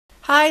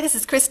Hi, this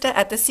is Krista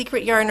at the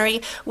Secret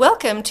Yarnery.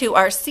 Welcome to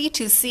our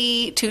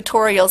C2C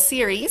tutorial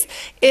series.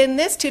 In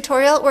this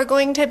tutorial, we're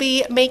going to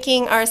be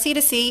making our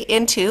C2C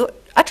into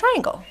a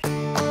triangle.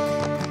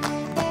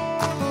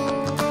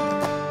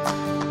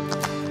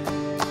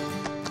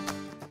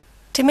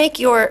 To make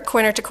your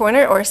corner to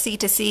corner or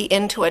C2C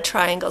into a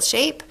triangle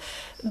shape,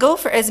 go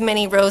for as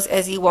many rows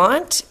as you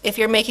want. If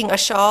you're making a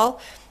shawl,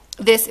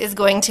 this is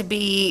going to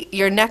be,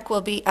 your neck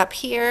will be up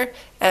here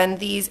and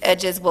these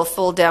edges will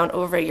fold down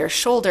over your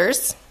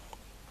shoulders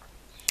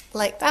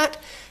like that.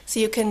 So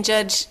you can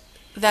judge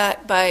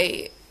that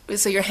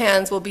so your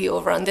hands will be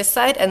over on this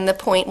side and the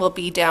point will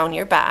be down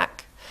your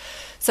back.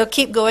 So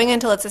keep going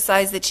until it's the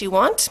size that you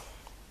want.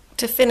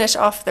 To finish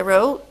off the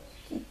row,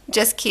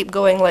 just keep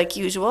going like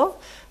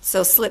usual.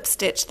 So slip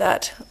stitch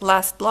that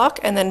last block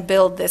and then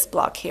build this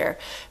block here.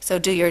 So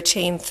do your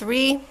chain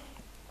 3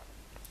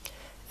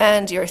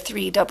 and your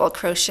 3 double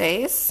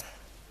crochets.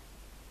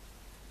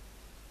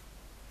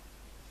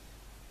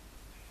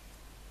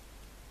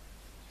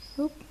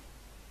 Oop.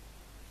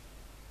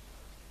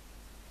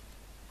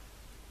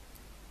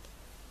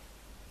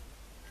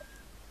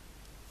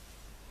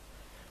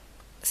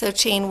 So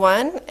chain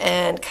 1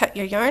 and cut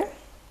your yarn.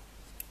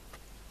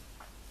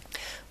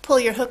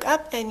 Pull your hook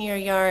up and your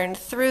yarn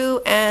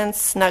through and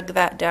snug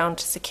that down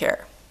to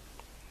secure.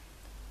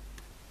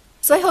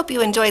 So I hope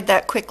you enjoyed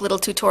that quick little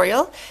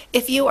tutorial.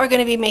 If you are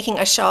going to be making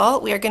a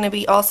shawl, we are going to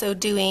be also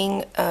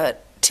doing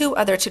 2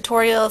 other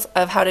tutorials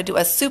of how to do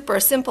a super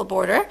simple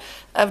border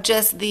of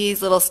just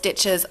these little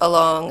stitches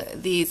along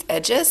these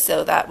edges,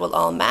 so that will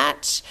all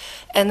match.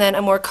 And then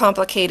a more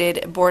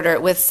complicated border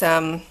with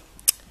some,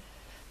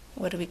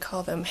 what do we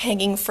call them,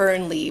 hanging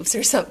fern leaves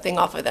or something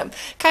off of them.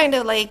 Kind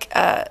of like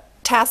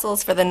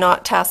tassels for the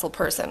not tassel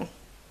person.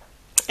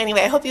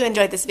 Anyway, I hope you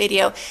enjoyed this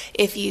video.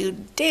 If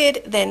you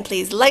did, then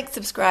please like,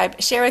 subscribe,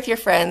 share with your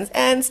friends,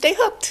 and stay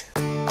hooked!